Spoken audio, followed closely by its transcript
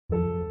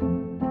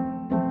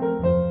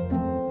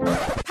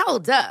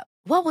Hold up.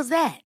 What was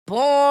that?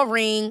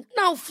 Boring.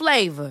 No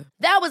flavor.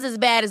 That was as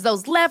bad as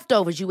those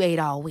leftovers you ate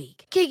all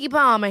week. Keke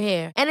Palmer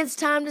here, and it's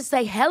time to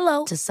say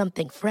hello to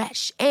something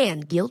fresh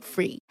and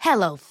guilt-free.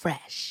 Hello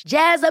Fresh.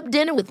 Jazz up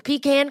dinner with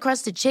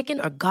pecan-crusted chicken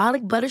or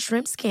garlic butter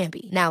shrimp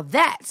scampi. Now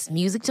that's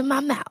music to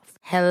my mouth.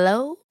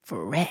 Hello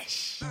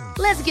Fresh.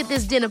 Let's get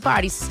this dinner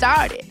party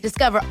started.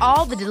 Discover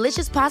all the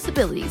delicious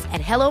possibilities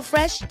at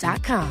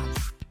hellofresh.com.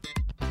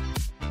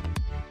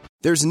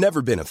 There's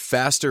never been a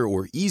faster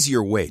or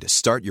easier way to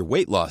start your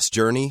weight loss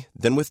journey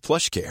than with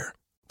PlushCare.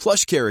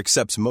 PlushCare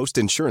accepts most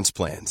insurance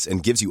plans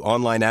and gives you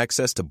online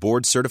access to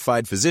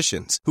board-certified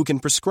physicians who can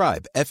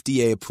prescribe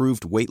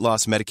FDA-approved weight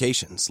loss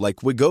medications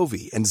like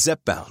Wegovy and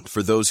Zepbound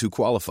for those who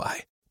qualify.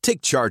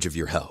 Take charge of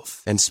your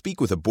health and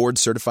speak with a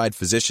board-certified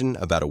physician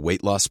about a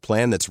weight loss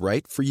plan that's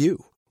right for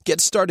you.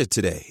 Get started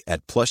today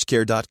at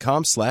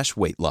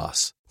plushcare.com/weight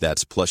loss.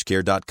 That's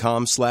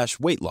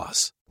plushcare.com/weight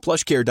loss.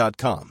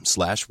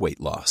 plushcare.com/weight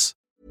loss.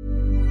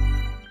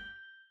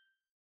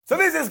 So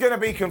this is going to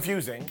be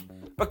confusing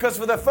because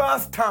for the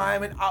first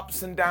time in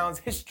Ups and Downs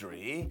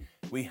history,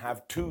 we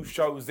have two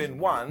shows in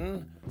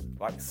one,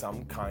 like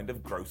some kind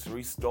of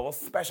grocery store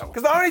special.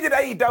 Because not only did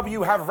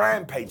AEW have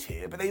Rampage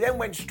here, but they then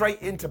went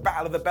straight into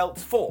Battle of the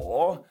Belts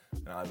 4.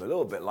 And I was a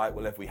little bit like,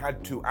 well, if we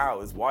had 2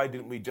 hours, why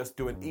didn't we just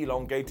do an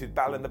elongated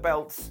Battle in the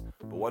Belts?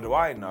 But what do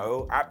I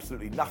know?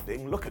 Absolutely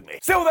nothing. Look at me.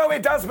 Still, though,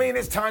 it does mean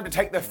it's time to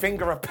take the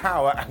finger of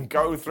power and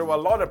go through a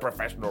lot of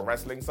professional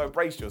wrestling, so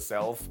brace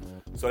yourself.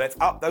 So let's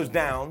up those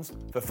downs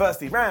for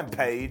firstly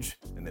Rampage,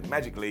 and then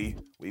magically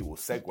we will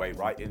segue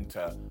right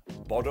into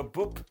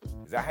Bodaboop.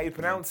 Is that how you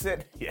pronounce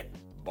it? Yeah,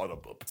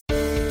 Bodaboop.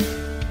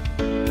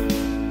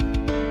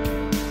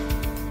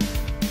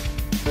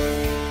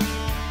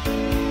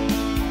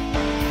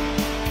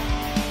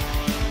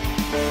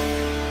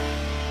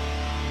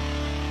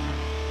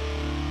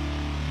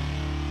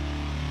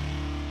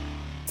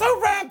 So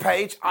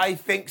Rampage, I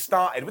think,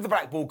 started with the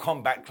Blackpool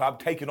Combat Club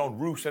taking on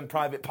Roosh and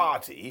Private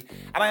Party,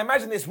 and I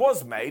imagine this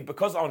was made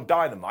because on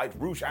Dynamite,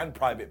 Roosh and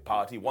Private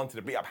Party wanted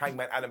to beat up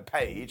Hangman Adam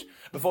Page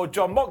before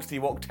Jon Moxley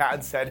walked out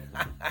and said,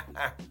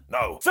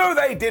 no. So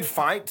they did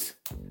fight,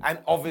 and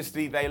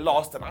obviously they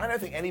lost, and I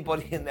don't think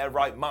anybody in their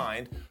right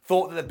mind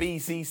thought that the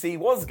BCC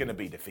was going to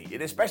be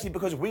defeated, especially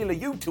because Wheeler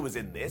Yuta was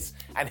in this,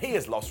 and he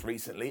has lost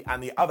recently,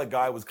 and the other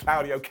guy was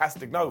Claudio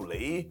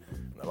Castagnoli.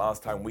 The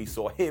last time we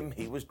saw him,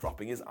 he was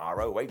dropping his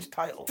ROH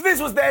title. So this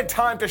was their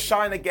time to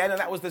shine again, and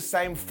that was the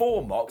same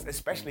for Mox,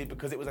 especially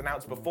because it was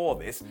announced before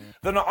this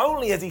that not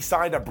only has he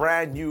signed a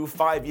brand new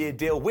 5-year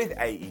deal with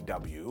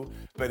AEW,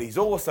 but he's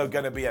also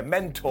going to be a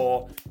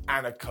mentor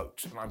and a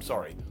coach. And I'm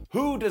sorry,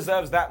 who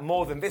deserves that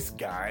more than this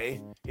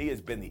guy? He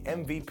has been the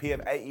MVP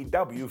of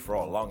AEW for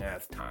a long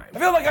ass time. I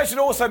feel like I should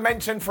also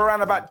mention for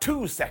around about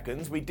 2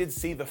 seconds, we did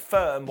see the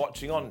Firm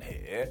watching on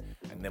here,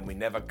 and then we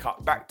never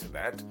cut back to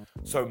that.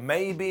 So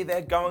maybe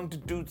they're going to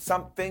do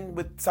something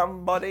with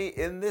somebody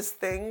in this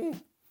thing?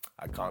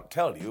 I can't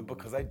tell you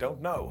because I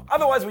don't know.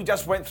 Otherwise, we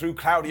just went through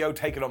Claudio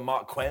taking on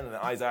Mark Quinn and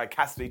Isaiah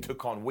Cassidy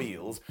took on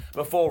Wheels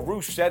before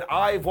Roosh said,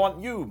 I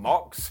want you,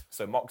 Mox.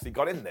 So Moxley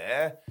got in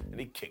there and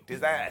he kicked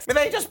his ass. But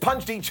they just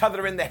punched each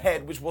other in the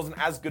head, which wasn't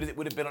as good as it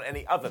would have been on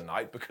any other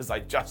night because I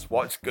just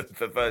watched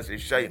Gunther versus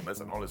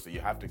Sheamus, and honestly,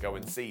 you have to go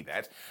and see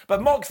that.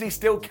 But Moxley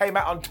still came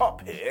out on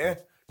top here,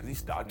 because he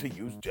started to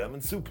use German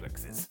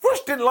suplexes.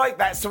 Roosh didn't like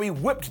that, so he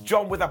whipped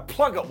John with a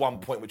plug at one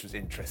point, which was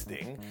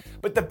interesting.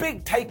 But the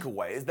big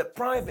takeaway is that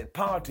Private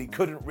Party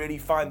couldn't really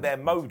find their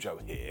mojo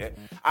here.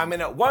 I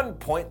mean, at one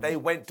point, they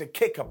went to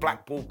kick a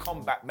Blackpool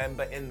Combat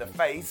member in the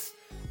face,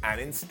 and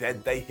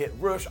instead they hit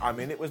Roosh. I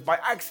mean, it was by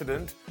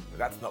accident, but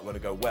that's not going to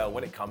go well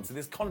when it comes to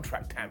this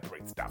contract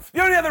tampering stuff.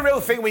 The only other real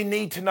thing we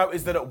need to note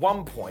is that at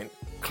one point,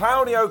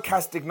 Claudio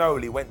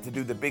Castagnoli went to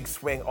do the big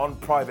swing on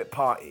Private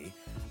Party,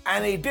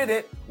 and he did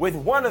it with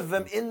one of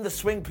them in the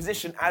swing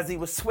position as he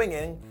was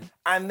swinging,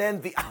 and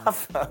then the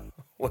other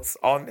was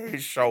on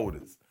his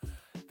shoulders.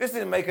 This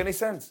didn't make any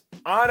sense.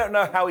 I don't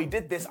know how he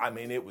did this. I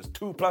mean, it was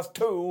 2 +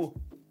 2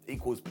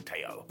 equals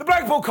potato. The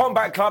Blackpool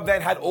Combat Club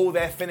then had all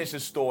their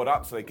finishers stored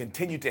up, so they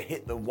continued to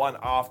hit them one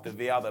after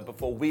the other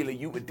before Wheeler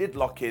Yuta did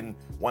lock in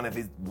one of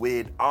his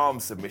weird arm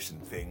submission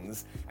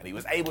things, and he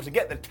was able to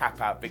get the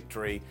tap-out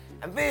victory,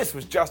 and this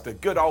was just a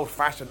good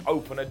old-fashioned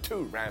opener to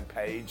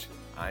Rampage.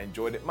 I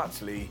enjoyed it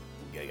muchly.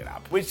 Getting it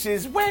up. Which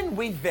is when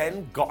we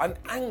then got an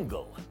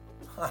angle.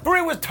 For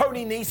it was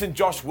Tony Nese and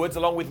Josh Woods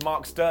along with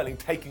Mark Sterling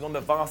taking on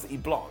the Varsity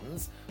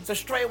Blondes. So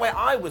straight away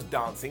I was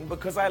dancing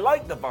because I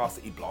like the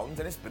Varsity Blondes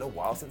and it's been a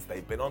while since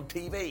they've been on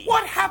TV.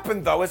 What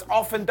happened though, as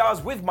often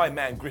does with my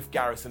man Griff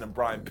Garrison and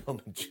Brian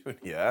Pillman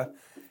Jr.,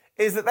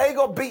 is that they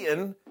got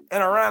beaten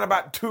in around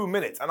about 2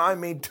 minutes, and I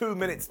mean 2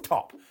 minutes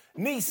top.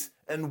 Nese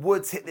and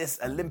Woods hit this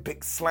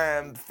Olympic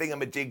slam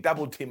thingamajig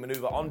double team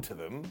maneuver onto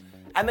them,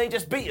 and they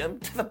just beat him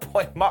to the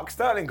point Mark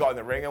Sterling got in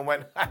the ring and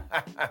went,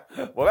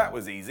 well, that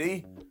was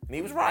easy. And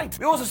he was right.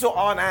 We also saw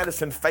Arn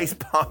Anderson face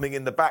palming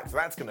in the back, so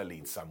that's going to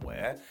lead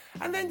somewhere.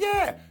 And then,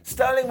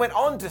 Sterling went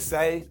on to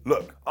say,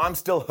 look, I'm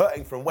still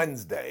hurting from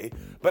Wednesday,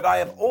 but I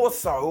have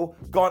also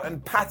gone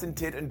and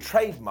patented and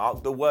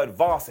trademarked the word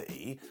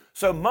varsity,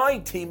 so my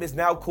team is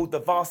now called the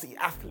Varsity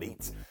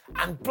Athletes.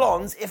 And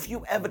Blondes, if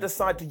you ever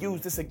decide to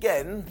use this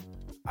again,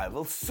 I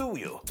will sue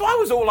you. So I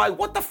was all like,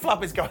 what the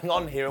flub is going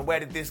on here and where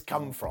did this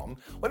come from?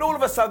 When all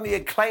of a sudden the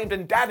Acclaimed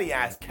and Daddy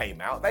Ass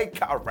came out, they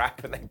cut a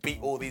rap and they beat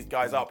all these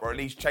guys up, or at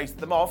least chased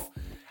them off.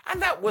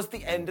 And that was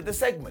the end of the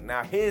segment.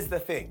 Now, here's the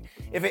thing.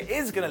 If it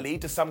is going to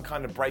lead to some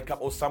kind of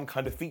breakup or some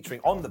kind of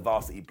featuring on the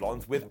Varsity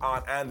Blondes with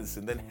Arn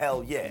Anderson, then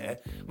hell yeah.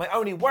 My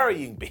only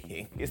worrying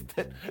being is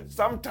that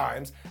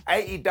sometimes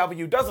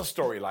AEW does a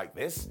story like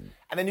this,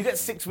 and then you get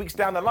 6 weeks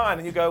down the line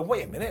and you go,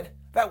 wait a minute,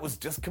 that was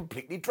just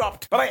completely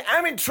dropped. But I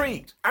am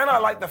intrigued, and I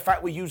like the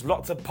fact we use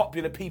lots of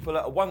popular people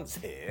at once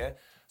here.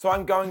 So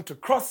I'm going to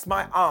cross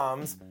my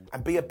arms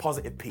and be a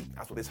positive Pete.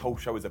 That's what this whole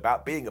show is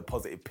about, being a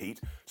positive Pete.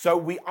 So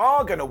we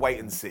are going to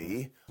wait and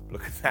see.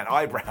 Look at that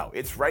eyebrow.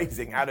 It's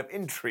raising out of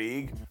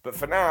intrigue. But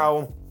for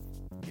now,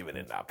 giving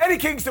it up. Eddie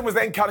Kingston was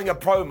then cutting a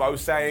promo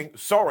saying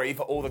sorry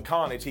for all the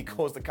carnage he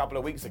caused a couple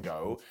of weeks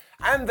ago,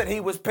 and that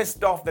he was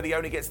pissed off that he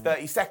only gets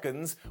 30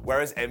 seconds,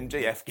 whereas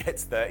MJF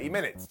gets 30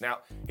 minutes. Now,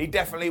 he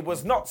definitely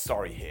was not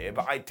sorry here,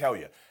 but I tell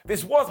you,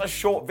 this was a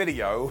short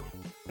video,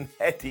 and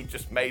Eddie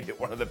just made it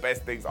one of the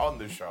best things on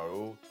the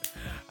show.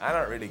 I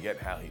don't really get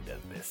how he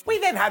does this. We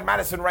then had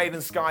Madison Rayne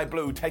and Sky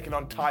Blue taking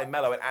on Ty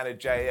Mello and Anna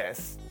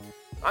JS.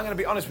 I'm going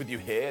to be honest with you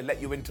here,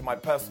 let you into my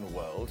personal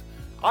world.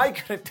 I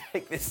couldn't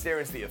take this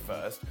seriously at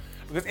first,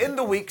 because in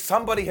the week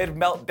somebody had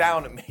melted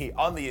down at me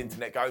on the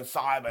internet going,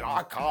 Simon,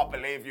 I can't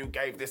believe you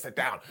gave this a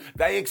down.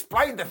 They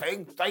explained the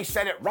thing, they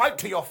said it right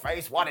to your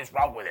face, what is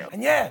wrong with you?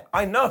 And yeah,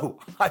 I know,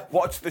 I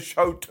watched the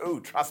show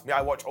too, trust me,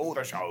 I watch all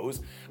the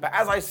shows. But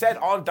as I said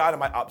on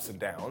Dynamite Ups and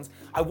Downs,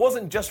 I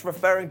wasn't just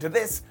referring to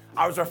this,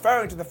 I was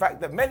referring to the fact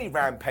that many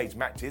Rampage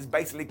matches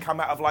basically come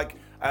out of like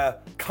a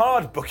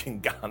card booking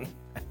gun.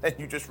 And then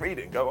you just read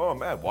it and go, oh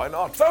man, why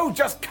not? So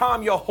just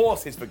calm your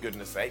horses, for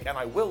goodness sake. And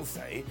I will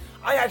say,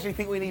 I actually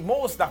think we need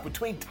more stuff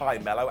between Ty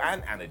Mello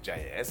and Anna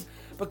JS,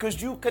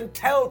 because you can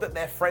tell that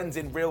they're friends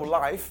in real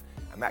life,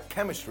 and that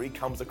chemistry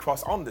comes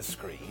across on the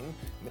screen.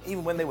 I mean,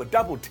 even when they were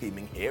double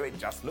teaming here, it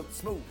just looked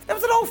smooth. There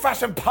was an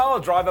old-fashioned pile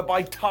driver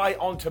by Ty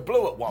onto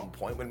Blue at one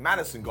point when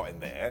Madison got in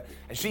there,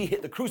 and she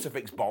hit the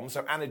crucifix bomb,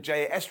 so Anna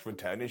JS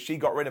returned, and she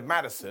got rid of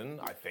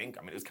Madison, I think.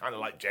 I mean, it was kind of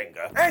like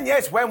Jenga. And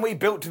yes, when we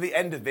built to the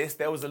end of this,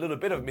 there was a little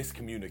bit of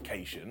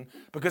miscommunication,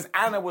 because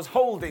Anna was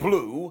holding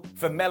Blue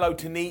for Mello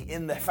to knee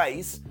in the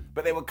face,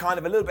 but they were kind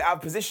of a little bit out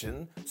of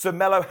position, so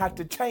Mello had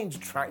to change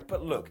track.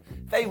 But look,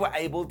 they were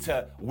able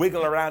to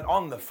wiggle around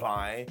on the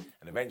fly,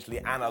 and eventually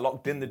Anna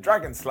locked in the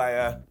Dragon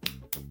Slayer.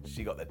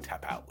 She got the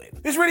tap out win.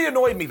 This really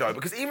annoyed me though,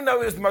 because even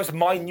though it was the most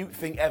minute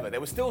thing ever, there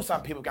were still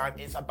some people going,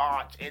 it's a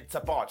botch, it's a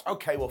botch.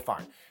 Okay, well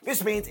fine.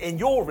 This means in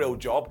your real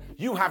job,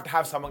 you have to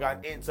have someone going,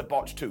 it's a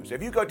botch too. So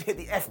if you go to hit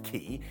the F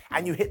key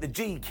and you hit the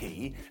G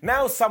key,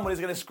 now someone is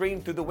going to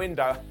scream through the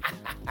window,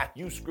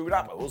 you screwed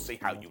up, and we'll see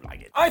how you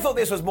like it. I thought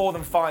this was more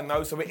than fine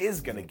though, so it is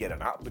going to get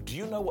an up. But do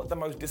you know what the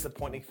most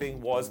disappointing thing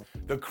was?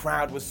 The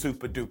crowd was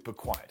super duper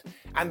quiet.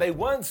 And they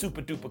weren't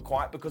super duper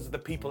quiet because of the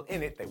people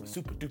in it. They were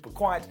super duper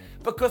quiet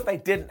because they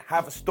didn't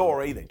have a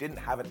story, they didn't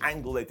have an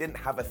angle, they didn't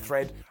have a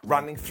thread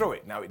running through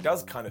it. Now, it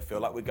does kind of feel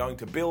like we're going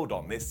to build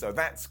on this, so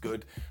that's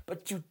good,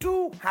 but you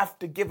do have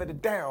to give it a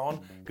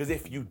down, because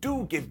if you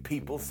do give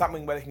people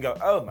something where they can go,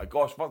 oh my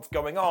gosh, what's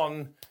going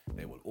on,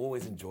 they will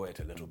always enjoy it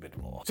a little bit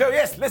more. So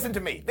yes, listen to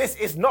me, this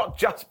is not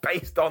just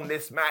based on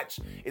this match,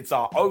 it's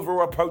our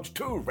overall approach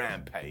to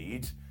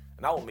Rampage.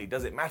 And ultimately,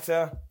 does it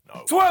matter?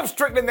 No. Swerve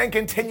Strickland then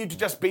continued to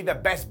just be the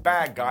best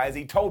bad guy as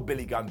he told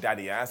Billy Gunn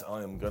Daddy Ass,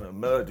 I am gonna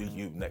murder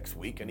you next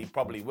week, and he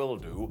probably will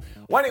do,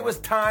 when it was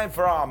time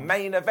for our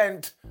main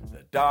event,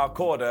 the Dark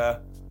Order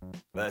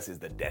versus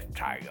the Death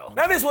Triangle.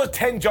 Now this was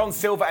 10 John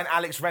Silver and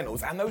Alex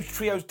Reynolds, and those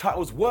trios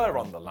titles were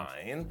on the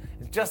line.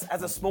 Just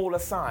as a small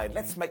aside,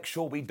 let's make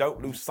sure we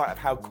don't lose sight of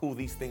how cool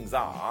these things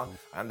are.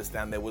 I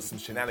understand there was some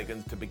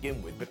shenanigans to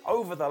begin with, but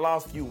over the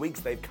last few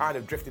weeks they've kind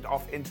of drifted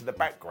off into the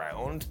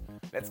background.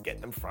 Let's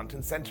get them front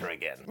and center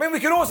again. I mean, we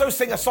could also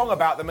sing a song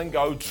about them and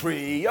go,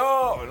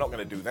 trio. We're not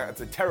going to do that,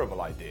 it's a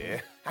terrible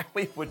idea. And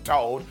we were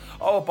told,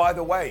 oh, by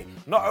the way,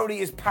 not only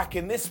is Pac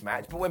in this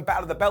match, but when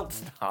Battle of the Belt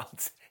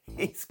starts,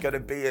 he's going to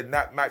be in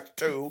that match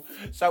too,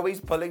 so he's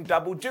pulling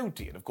double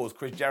duty. And of course,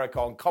 Chris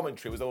Jericho on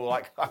commentary was all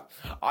like,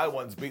 I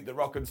once beat The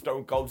Rock and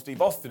Stone Cold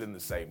Steve Austin in the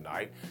same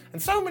night.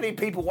 And so many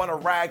people want to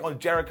rag on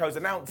Jericho's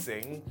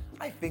announcing.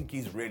 I think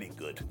he's really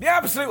good. The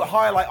absolute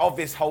highlight of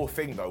this whole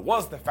thing, though,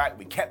 was the fact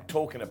we kept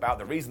talking about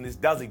the reason this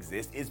does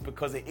exist is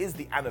because it is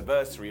the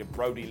anniversary of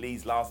Brody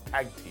Lee's last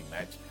tag team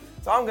match.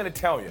 So I'm going to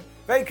tell you,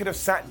 they could have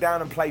sat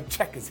down and played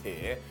checkers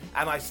here,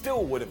 and I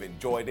still would have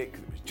enjoyed it,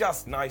 because it was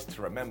just nice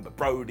to remember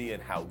Brody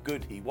and how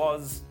good he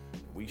was.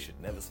 we should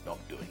never stop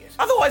doing it.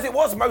 Otherwise, it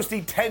was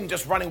mostly 10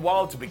 just running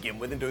wild to begin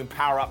with and doing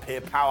power up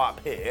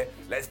here,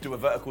 let's do a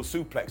vertical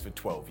suplex for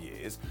 12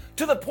 years,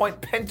 to the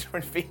point Penta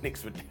and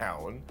Phoenix were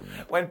down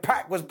when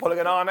Pac was pulling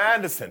an Arn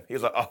Anderson. He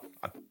was like, oh,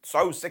 I'm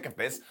so sick of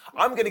this,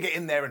 I'm going to get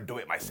in there and do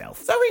it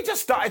myself. So he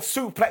just started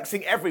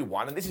suplexing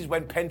everyone, and this is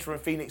when Penta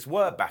and Phoenix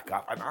were back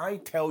up, and I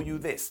tell you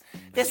this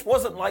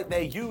wasn't like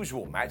their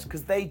usual match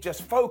because they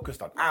just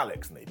focused on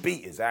Alex, and they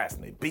beat his ass,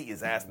 and they beat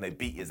his ass, and they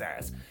beat his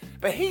ass.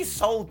 But he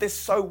sold this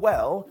so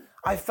well,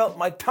 I felt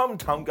my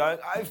tum-tum going,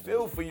 I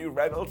feel for you,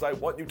 Reynolds, I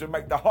want you to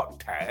make the hot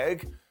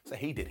tag. So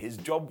he did his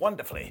job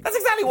wonderfully. That's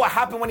exactly what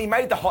happened when he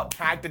made the hot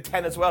tag to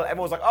 10 as well.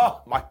 Everyone was like,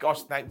 oh my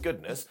gosh, thank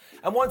goodness.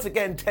 And once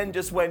again, 10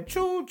 just went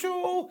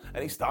choo-choo,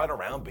 and he started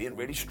around being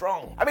really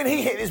strong. I mean,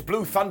 he hit his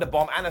blue thunder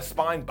bomb and a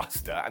spine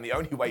buster, and the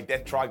only way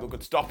Death Triangle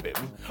could stop him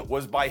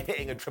was by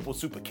hitting a triple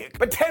super kick.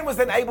 But 10 was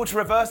then able to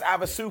reverse out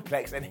of a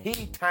suplex, and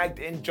he tagged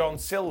in John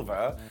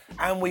Silver,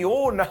 and we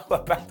all know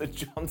about the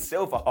John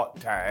Silver hot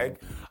tag.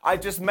 I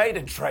just made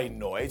a train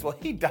noise. Well,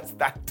 he does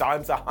that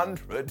times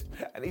 100,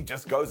 and he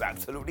just goes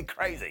absolutely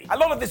crazy. A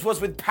lot of this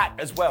was with Pac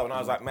as well, and I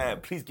was like,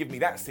 man, please give me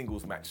that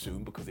singles match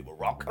soon because it will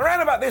rock.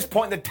 Around about this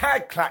point, the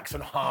tag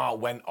klaxon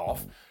went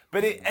off,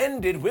 but it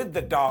ended with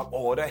the Dark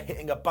Order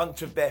hitting a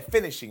bunch of their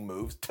finishing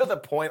moves to the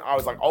point I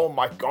was like, oh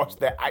my gosh,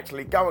 they're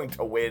actually going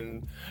to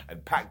win.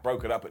 And Pac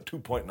broke it up at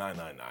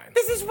 2.999.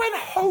 This is when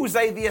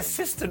Jose, the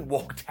assistant,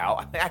 walked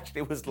out, and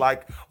actually was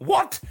like,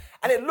 what?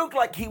 And it looked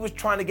like he was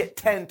trying to get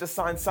 10 to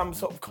sign some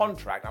sort of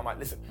contract. I'm like,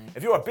 listen,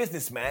 if you're a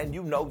businessman,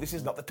 you know this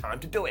is not the time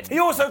to do it. He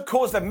also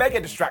caused a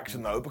mega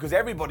distraction though, because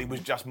everybody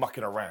was just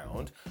mucking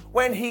around,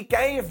 when he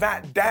gave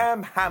that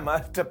damn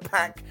hammer to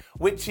Pac,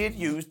 which he had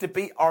used to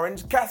beat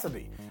Orange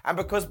Cassidy. And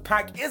because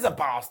Pac is a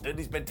bastard,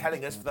 he's been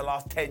telling us for the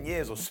last 10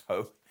 years or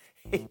so,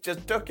 he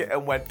just took it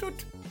and went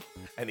toot,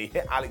 and he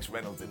hit Alex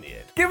Reynolds in the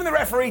head. Given the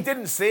referee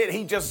didn't see it,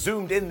 he just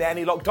zoomed in there and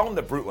he locked on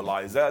the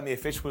brutalizer, and the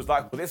official was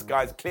like, well, this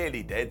guy's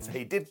clearly dead, so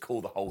he did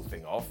call the whole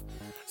thing off.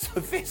 So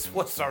this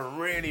was a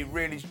really,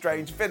 really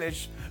strange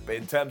finish, but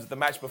in terms of the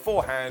match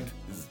beforehand,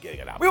 this is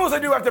getting it out. We also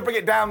do have to bring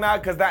it down now,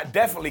 because that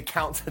definitely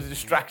counts as a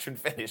distraction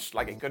finish,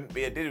 like it couldn't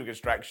be a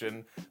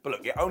distraction. But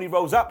look, it only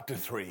rolls up to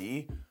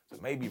 3, so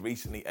maybe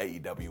recently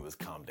AEW has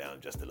calmed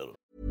down just a little.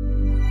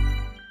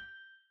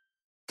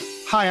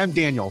 Hi, I'm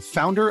Daniel,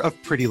 founder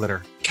of Pretty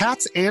Litter.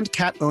 Cats and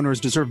cat owners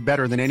deserve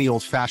better than any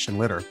old-fashioned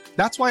litter.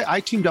 That's why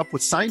I teamed up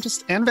with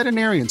scientists and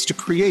veterinarians to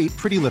create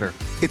Pretty Litter.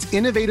 Its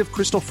innovative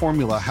crystal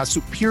formula has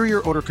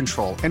superior odor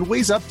control and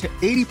weighs up to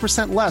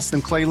 80% less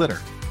than clay litter.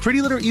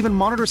 Pretty Litter even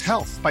monitors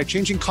health by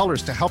changing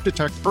colors to help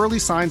detect early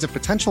signs of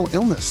potential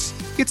illness.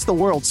 It's the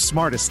world's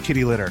smartest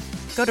kitty litter.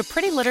 Go to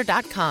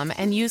prettylitter.com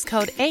and use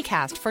code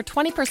ACAST for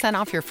 20%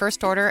 off your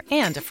first order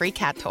and a free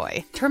cat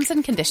toy. Terms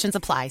and conditions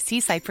apply. See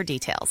site for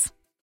details.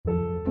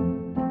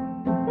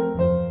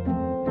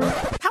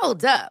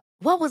 Hold up.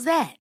 What was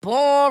that?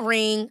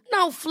 Boring.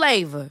 No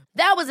flavor.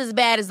 That was as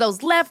bad as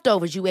those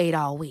leftovers you ate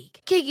all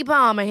week. Keke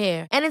Palmer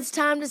here, and it's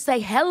time to say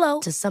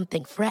hello to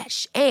something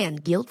fresh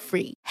and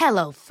guilt-free.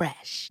 Hello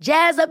Fresh.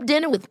 Jazz up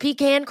dinner with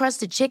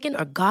pecan-crusted chicken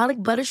or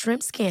garlic butter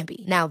shrimp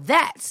scampi. Now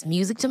that's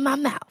music to my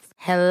mouth.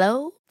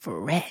 Hello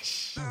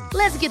Fresh.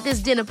 Let's get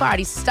this dinner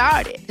party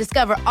started.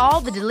 Discover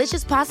all the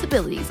delicious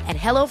possibilities at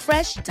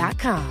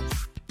HelloFresh.com.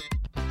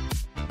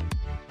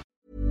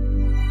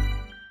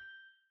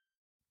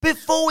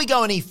 Before we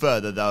go any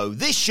further, though,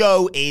 this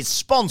show is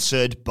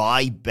sponsored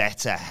by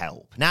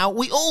BetterHelp. Now,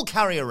 we all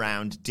carry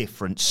around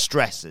different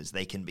stressors.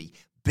 They can be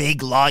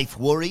big life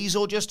worries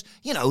or just,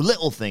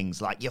 little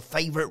things like your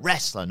favorite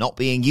wrestler not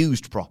being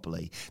used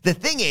properly. The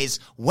thing is,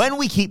 when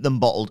we keep them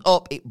bottled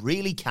up, it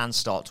really can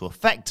start to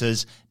affect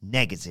us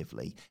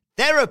negatively.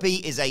 Therapy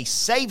is a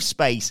safe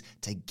space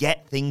to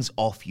get things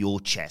off your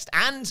chest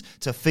and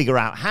to figure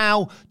out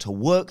how to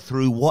work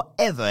through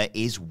whatever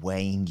is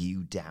weighing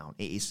you down.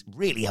 It is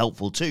really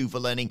helpful too for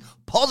learning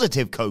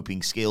positive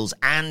coping skills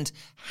and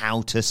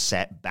how to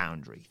set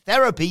boundaries.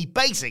 Therapy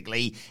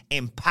basically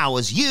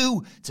empowers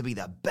you to be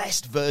the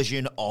best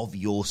version of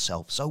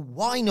yourself. So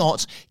why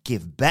not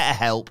give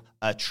BetterHelp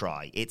a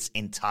try? It's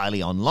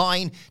entirely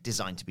online,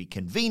 designed to be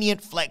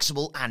convenient,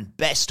 flexible, and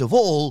best of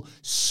all,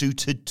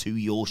 suited to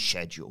your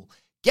schedule.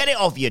 Get it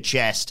off your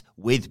chest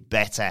with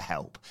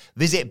BetterHelp.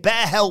 Visit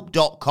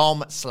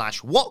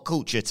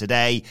betterhelp.com/whatculture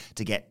today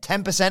to get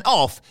 10%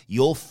 off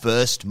your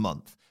first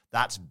month.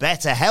 That's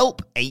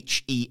BetterHelp,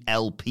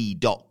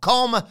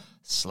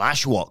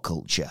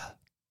 HELP.com/whatculture.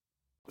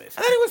 And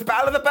then it was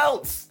Battle of the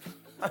Belts.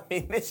 I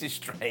mean, this is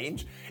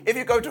strange. If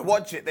you go to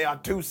watch it, they are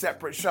two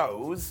separate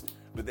shows,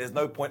 but there's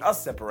no point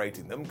us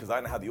separating them because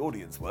I know how the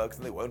audience works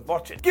and they won't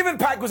watch it. Given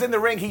Pac was in the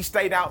ring, he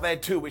stayed out there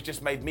too, which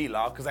just made me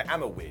laugh because I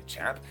am a weird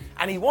chap,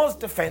 and he was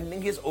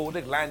defending his All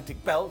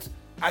Atlantic belt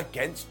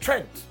against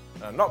Trent.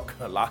 And I'm not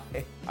gonna lie,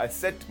 I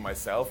said to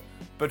myself,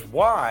 but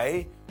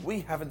why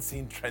we haven't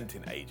seen Trent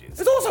in ages.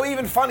 It's also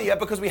even funnier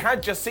because we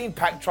had just seen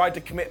Pac try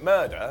to commit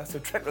murder, so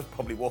Trent was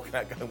probably walking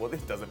out going, well,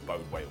 this doesn't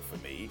bode well for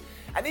me.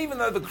 And even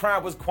though the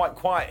crowd was quite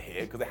quiet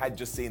here, because they had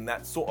just seen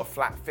that sort of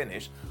flat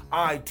finish,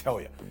 I tell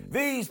you,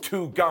 these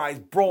two guys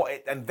brought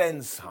it and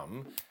then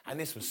some, and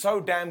this was so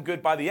damn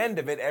good, by the end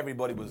of it,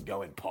 everybody was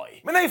going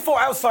potty. I mean, they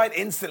fought outside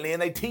instantly,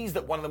 and they teased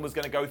that one of them was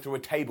going to go through a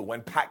table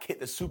when Pac hit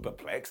the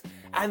superplex,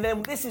 and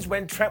then this is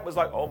when Trent was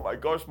like, oh my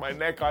gosh, my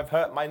neck, I've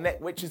hurt my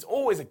neck, which is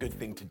always a good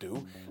thing to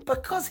do,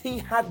 because he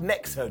had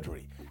neck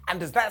surgery. And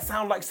does that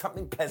sound like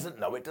something pleasant?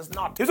 No, it does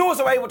not. He was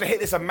also able to hit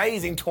this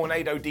amazing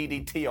tornado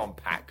DDT on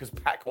Pac, because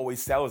Pac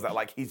always sells that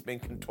like he's been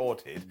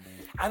contorted.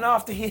 And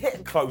after he hit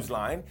a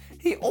clothesline,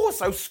 he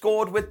also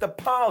scored with the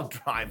pile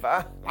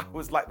driver. I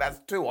was like, that's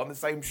two on the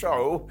same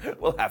show.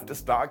 We'll have to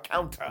start a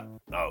counter.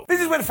 No.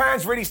 This is when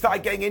fans really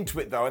started getting into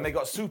it though, and they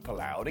got super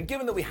loud. And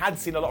given that we had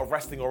seen a lot of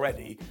wrestling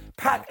already,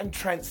 Pac and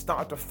Trent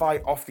started to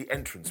fight off the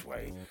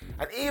entranceway.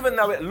 And even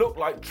though it looked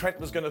like Trent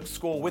was going to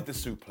score with the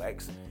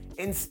suplex,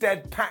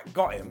 instead Pac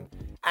got him,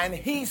 and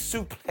he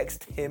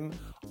suplexed him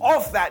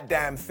off that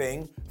damn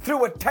thing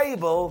through a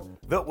table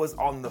that was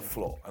on the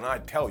floor. And I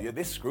tell you,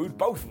 this screwed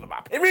both of them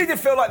up. It really did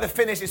feel like the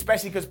finish,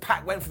 especially because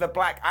Pac went for the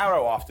Black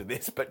Arrow after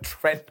this, but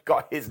Trent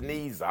got his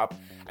knees up.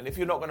 And if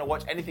you're not going to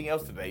watch anything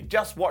else today,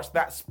 just watch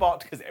that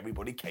spot because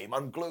everybody came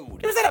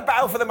unglued. It was in a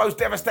battle for the most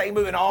devastating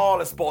move in all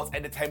of sports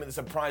entertainment, the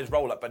surprise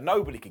roll-up, but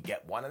nobody could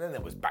get one. And then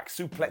there was back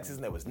suplexes,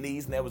 and there was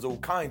knees, and there was all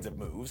kinds of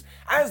moves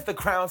as the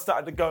crowd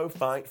started to go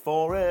fight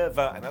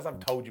forever. And as I've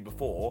told you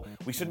before,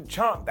 we shouldn't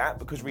chant that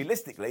because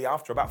realistically,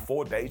 after about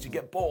 4 days, you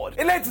get bored.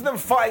 It led to them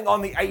fighting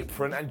on the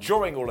apron, and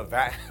during all of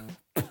that,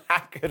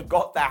 Pac had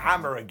got the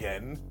hammer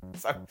again.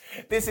 So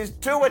this is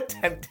 2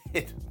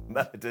 attempted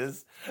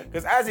murders,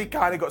 because as he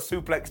kind of got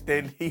suplexed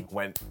in, he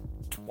went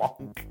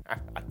twonk.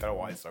 I don't know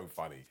why it's so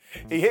funny.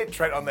 He hit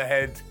Trent on the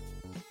head,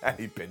 and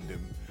he pinned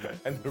him.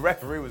 And the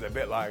referee was a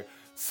bit like,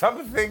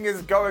 something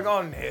is going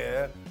on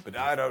here, but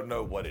I don't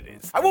know what it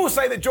is. I will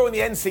say that during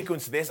the end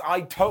sequence of this,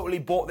 I totally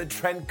bought that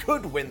Trent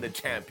could win the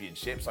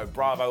championship, so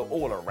bravo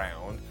all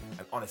around.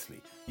 And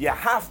honestly, you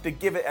have to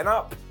give it an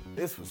up.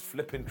 This was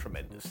flipping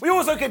tremendous. We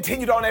also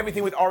continued on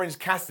everything with Orange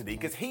Cassidy,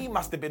 because he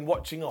must have been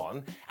watching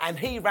on, and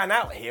he ran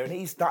out here and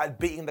he started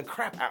beating the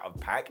crap out of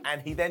Pac,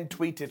 and he then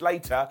tweeted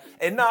later,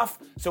 enough,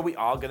 so we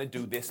are going to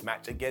do this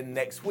match again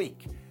next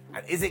week.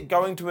 And is it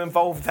going to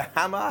involve the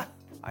hammer?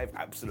 I have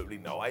absolutely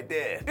no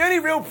idea. The only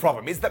real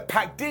problem is that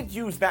Pac did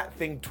use that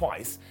thing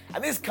twice,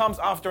 and this comes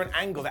after an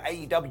angle that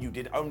AEW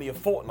did only a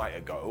fortnight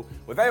ago,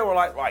 where they were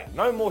like, right,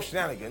 no more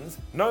shenanigans,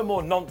 no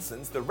more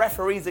nonsense, the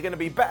referees are going to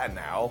be better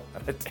now.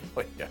 And I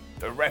tell you,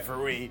 the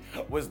referee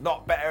was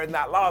not better in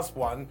that last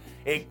one.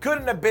 It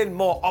couldn't have been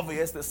more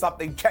obvious that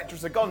something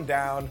treacherous had gone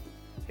down.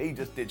 He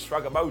just did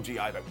shrug emoji,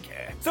 I don't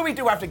care. So we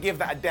do have to give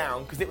that a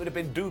down, because it would have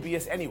been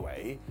dubious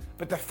anyway,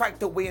 but the fact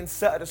that we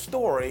inserted a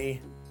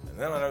story, and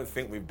then I don't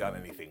think we've done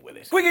anything with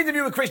it. Quick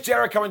interview with Chris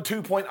Jericho in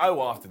 2.0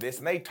 after this,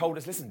 and they told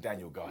us, listen,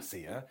 Daniel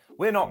Garcia,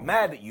 we're not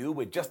mad at you,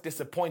 we're just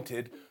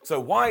disappointed, so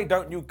why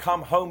don't you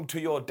come home to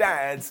your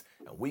dads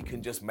and we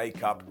can just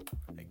make up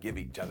and give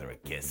each other a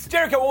kiss.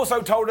 Jericho also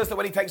told us that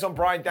when he takes on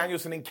Bryan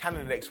Danielson in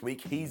Canada next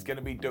week, he's going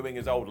to be doing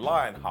his old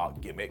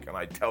Lionheart gimmick, and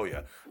I tell you,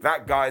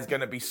 that guy's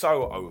going to be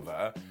so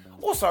over.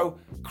 Also,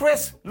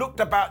 Chris looked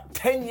about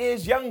 10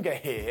 years younger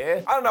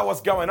here. I don't know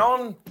what's going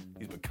on.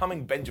 He's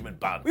becoming Benjamin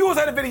Button. We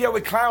also had a video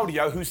with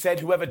Claudio who said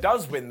whoever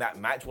does win that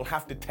match will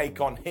have to take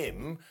on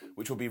him,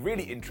 which will be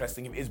really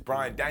interesting if it is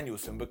Bryan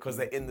Danielson because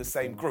they're in the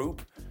same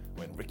group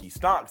when Ricky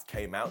Starks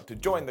came out to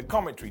join the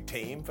commentary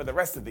team for the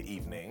rest of the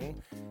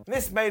evening. And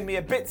this made me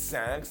a bit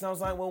sad because I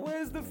was like, well,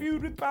 where's the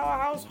feud with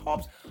Powerhouse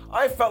Hobbs?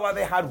 I felt like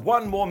they had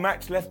one more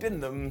match left in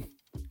them.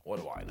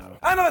 What do I know?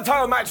 Another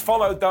title match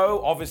followed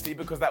though, obviously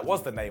because that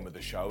was the name of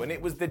the show, and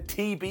it was the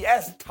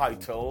TBS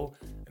title,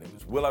 and it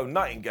was Willow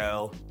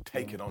Nightingale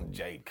taking on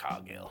Jade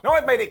Cargill. Now,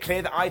 I've made it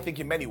clear that I think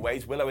in many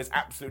ways Willow is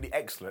absolutely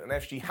excellent, and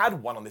if she had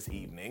won on this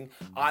evening,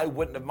 I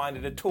wouldn't have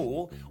minded at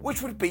all,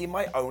 which would be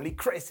my only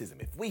criticism.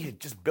 If we had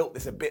just built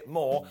this a bit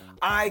more,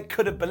 I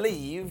could have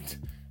believed,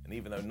 and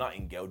even though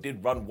Nightingale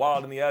did run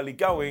wild in the early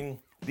going,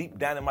 deep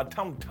down in my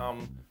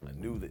tum-tum, I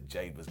knew that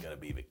Jade was going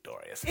to be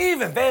victorious.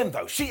 Even then,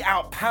 though, she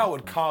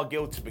outpowered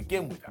Cargill to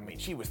begin with. I mean,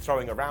 she was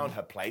throwing around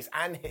her place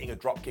and hitting a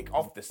dropkick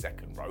off the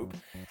second rope.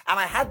 And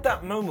I had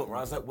that moment where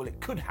I was like, well,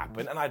 it could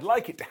happen, and I'd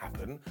like it to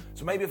happen.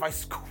 So maybe if I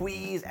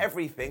squeeze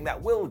everything,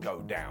 that will go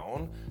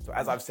down. So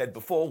as I've said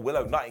before,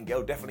 Willow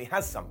Nightingale definitely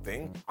has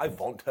something. I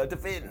want her to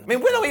win. I mean,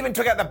 Willow even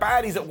took out the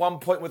baddies at one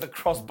point with a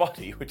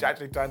crossbody, which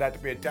actually turned out to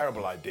be a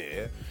terrible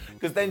idea.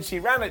 Because then she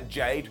ran at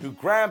Jade, who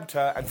grabbed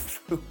her and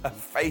threw her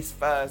face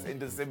first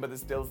into Simba the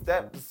Steel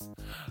Steps.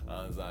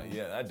 I was like,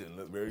 yeah, that didn't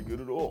look very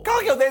good at all.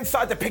 Cargill then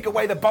started to pick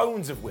away the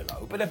bones of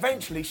Willow, but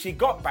eventually she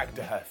got back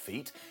to her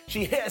feet,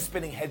 she hit a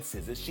spinning head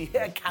scissors, she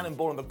hit a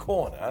cannonball in the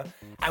corner,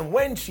 and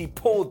when she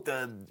pulled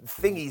the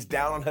thingies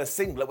down on her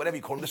singlet, whatever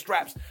you call them,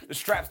 the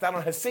straps down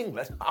on her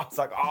singlet, I was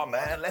like, oh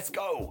man, let's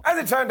go. As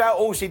it turned out,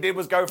 all she did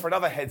was go for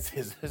another head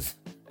scissors,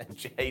 And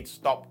Jade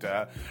stopped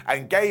her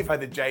and gave her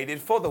the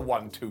jaded for the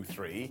 1, 2,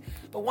 3.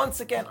 But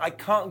once again, I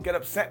can't get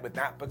upset with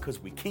that because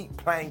we keep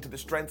playing to the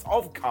strengths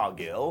of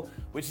Cargill,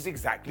 which is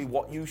exactly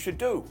what you should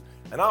do.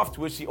 And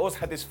afterwards, she also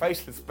had this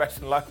facial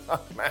expression like,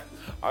 oh man,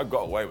 I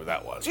got away with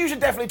that one. So you should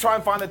definitely try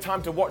and find the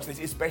time to watch this,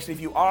 especially if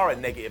you are a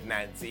negative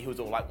Nancy who's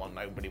all like, well,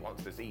 nobody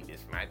wants to see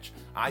this match.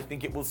 I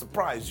think it will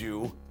surprise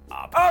you.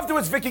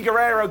 Afterwards, Vicky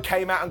Guerrero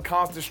came out and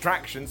cast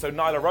distraction so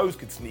Nyla Rose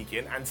could sneak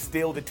in and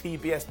steal the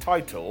TBS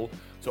title.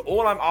 So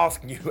all I'm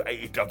asking you,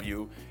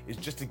 AEW, is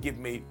just to give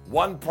me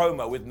one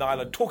promo with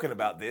Nyla talking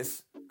about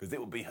this, because it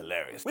would be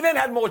hilarious. We then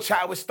had more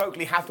chat with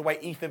Stokely Hathaway,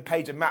 Ethan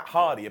Page and Matt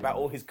Hardy about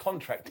all his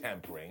contract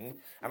tampering,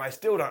 and I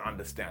still don't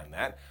understand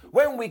that.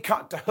 When we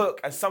cut to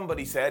Hook, as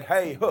somebody said,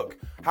 hey Hook,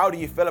 how do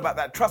you feel about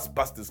that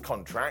Trustbusters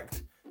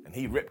contract? And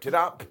he ripped it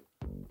up.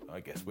 I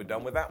guess we're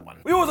done with that one.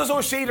 We also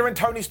saw Sheila and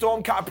Toni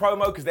Storm cut a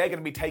promo because they're going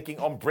to be taking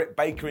on Britt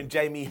Baker and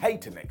Jamie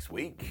Hayter next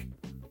week,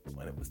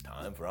 when it was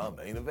time for our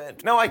main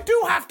event. Now, I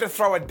do have to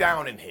throw it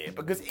down in here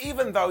because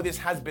even though this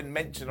has been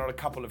mentioned on a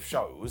couple of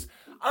shows,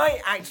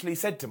 I actually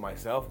said to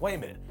myself, wait a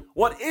minute,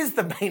 what is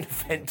the main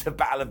event to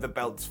Battle of the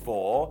Belts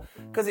for?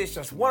 Because it's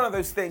just one of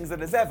those things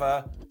that as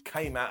ever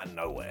came out of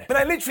nowhere. But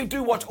I literally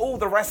do watch all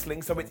the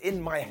wrestling, so it's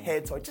in my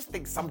head, so I just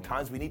think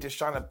sometimes we need to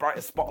shine a brighter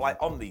spotlight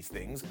on these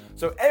things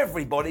so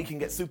everybody can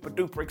get super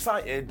duper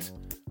excited.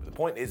 But the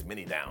point is,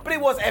 mini down. But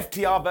it was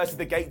FTR versus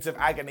the Gates of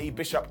Agony,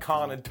 Bishop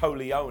Khan and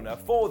Toleona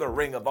for the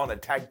Ring of Honor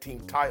tag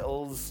team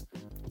titles.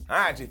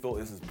 I actually thought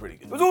this was pretty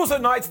good. It was also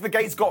Knights of the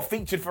Gates got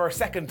featured for a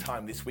second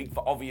time this week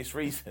for obvious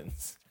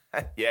reasons.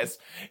 And yes,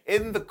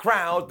 in the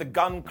crowd, the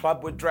Gun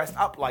Club were dressed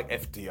up like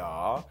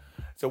FTR.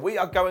 So we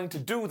are going to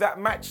do that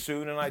match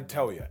soon, and I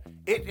tell you,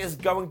 it is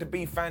going to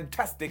be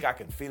fantastic. I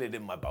can feel it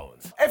in my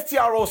bones.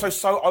 FTR are also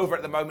so over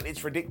at the moment,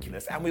 it's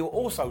ridiculous. And we were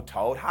also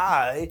told,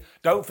 hey,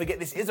 don't forget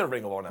this is a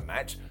Ring of Honor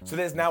match. So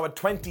there's now a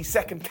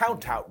 20-second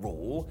count-out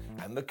rule,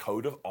 and the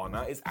Code of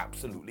Honor is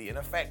absolutely in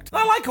effect.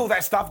 And I like all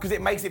that stuff because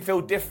it makes it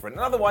feel different.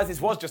 And otherwise,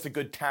 this was just a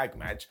good tag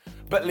match.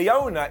 But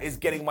Leona is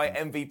getting my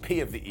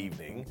MVP of the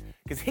evening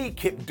because he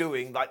kept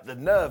doing like the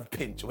nerve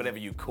pinch or whatever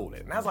you call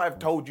it. And as I've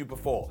told you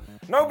before,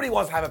 nobody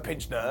wants to have a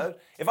pinched nerve.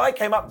 If I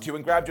came up to you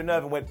and grabbed your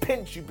nerve and went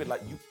pinch, you'd be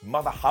like, you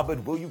mother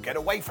Hubbard, will you get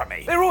away from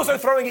me? They're also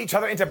throwing each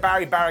other into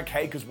Barry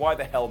Barricade because why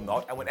the hell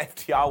not? And when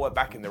FTR were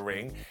back in the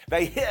ring,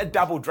 they hit a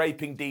double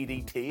draping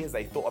DDT as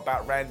they thought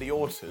about Randy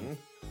Orton.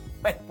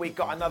 We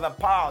got another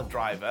pile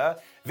driver,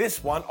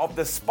 this one of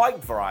the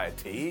spiked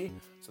variety.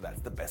 So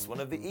that's the best one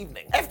of the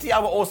evening. FTR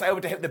were also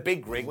able to hit the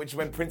big ring, which is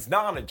when Prince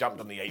Nana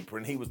jumped on the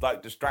apron. He was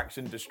like,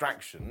 distraction,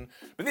 distraction.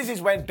 But this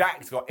is when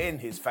Dax got in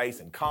his face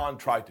and Khan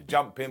tried to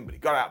jump him, but he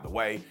got out of the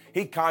way.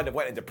 He kind of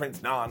went into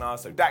Prince Nana,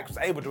 so Dax was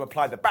able to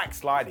apply the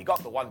backslide. He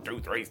got the 1, 2,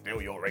 3,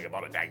 still your Ring of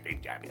Honor Tag Team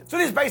Champion. So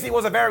this basically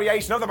was a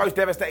variation of the most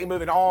devastating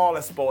move in all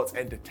of sports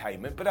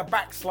entertainment, but a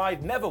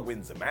backslide never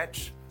wins a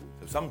match.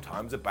 So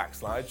sometimes a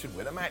backslide should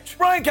win a match.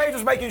 Brian Cage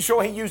was making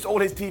sure he used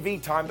all his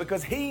TV time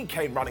because he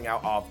came running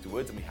out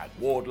afterwards, and we had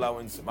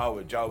Wardlow and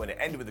Samoa Joe, and it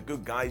ended with the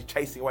good guys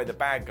chasing away the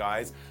bad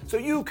guys. So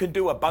you can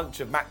do a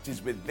bunch of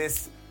matches with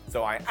this,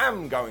 so I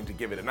am going to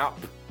give it an up.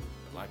 But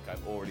like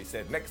I've already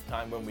said, next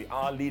time when we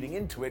are leading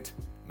into it,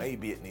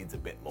 maybe it needs a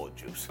bit more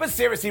juice. But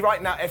seriously,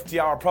 right now,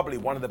 FTR are probably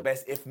one of the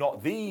best, if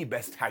not the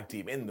best tag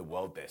team in the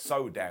world. They're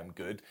so damn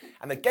good.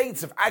 And the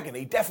Gates of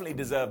Agony definitely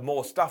deserve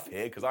more stuff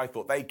here because I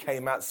thought they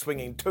came out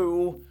swinging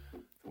too.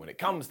 When it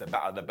comes to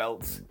Battle of the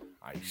Belts,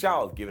 I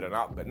shall give it an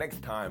up, but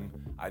next time,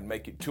 I'd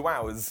make it 2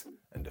 hours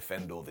and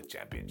defend all the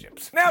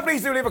championships. Now,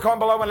 please do leave a comment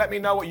below and let me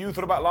know what you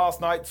thought about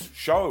last night's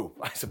show.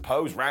 I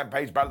suppose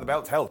Rampage, Battle of the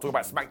Belts, hell, talk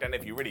about SmackDown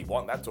if you really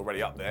want. That's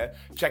already up there.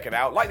 Check it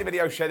out. Like the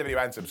video, share the video,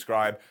 and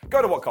subscribe.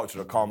 Go to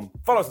WhatCulture.com.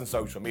 Follow us on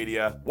social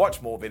media.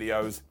 Watch more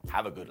videos.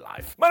 Have a good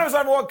life. My name is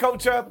Simon What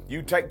Culture.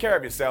 You take care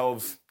of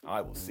yourselves.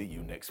 I will see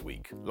you next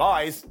week.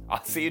 Lies,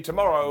 I'll see you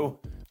tomorrow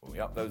when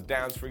we up those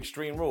downs for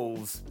Extreme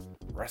Rules.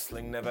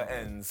 Wrestling never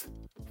ends.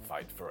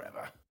 Fight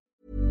forever.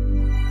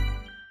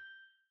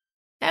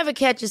 Ever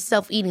catch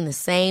yourself eating the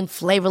same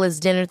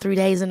flavorless dinner 3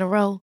 days in a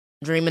row?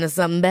 Dreaming of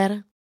something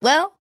better?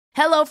 Well,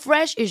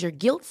 HelloFresh is your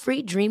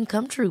guilt-free dream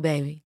come true,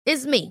 baby.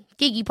 It's me,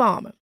 Keke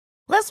Palmer.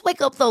 Let's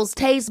wake up those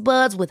taste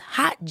buds with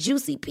hot,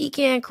 juicy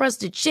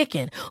pecan-crusted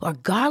chicken or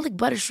garlic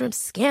butter shrimp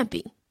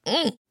scampi.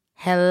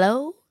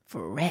 Hello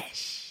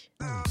Fresh.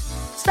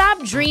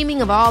 Stop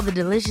dreaming of all the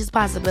delicious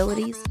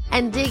possibilities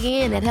and dig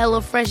in at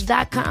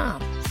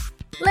HelloFresh.com.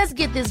 Let's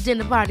get this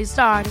dinner party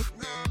started.